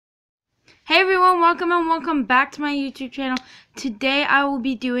Hey everyone, welcome back to my YouTube channel. Today I will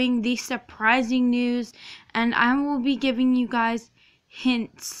be doing the surprising news and I will be giving you guys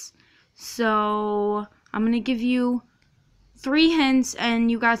hints. So I'm going to give you 3 hints and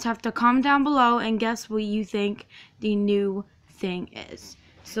you guys have to comment down below and guess what you think the new thing is.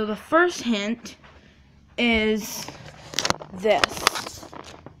 So the first hint is this.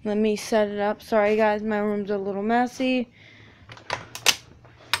 Let me set it up. Sorry guys, my room's a little messy.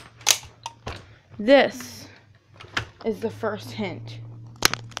 This is the first hint.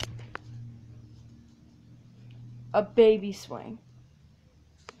 A baby swing.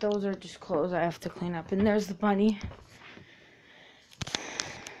 Those are just clothes I have to clean up. And there's the bunny.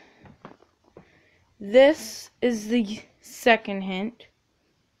 This is the second hint.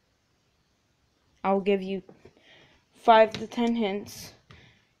 I'll give you 5 to 10 hints.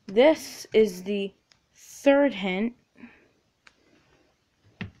 This is the third hint.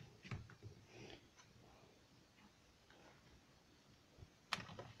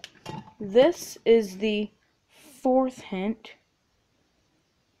 This is the fourth hint.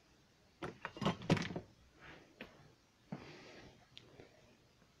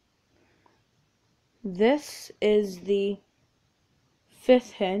 This is the fifth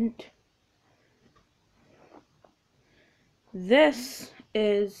hint. This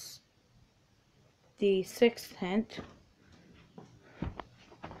is the sixth hint.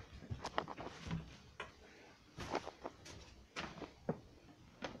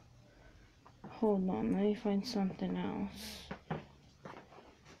 Hold on, let me find something else.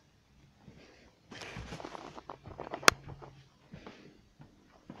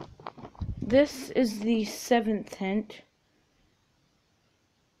 This is the seventh hint.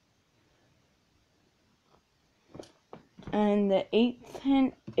 And the eighth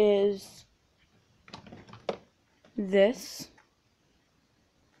hint is this.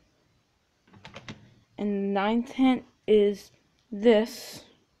 And the ninth hint is this.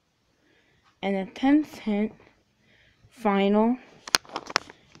 And the 10th hint, final,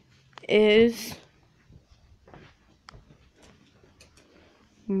 is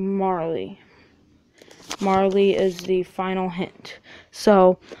Marley. Marley is the final hint.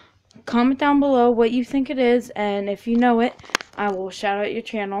 So, comment down below what you think it is, and if you know it, I will shout out your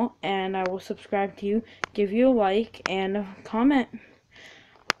channel, and I will subscribe to you, give you a like, and a comment.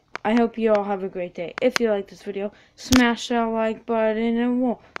 I hope you all have a great day. If you like this video, smash that like button, and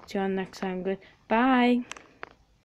we'll see you on next time. Goodbye.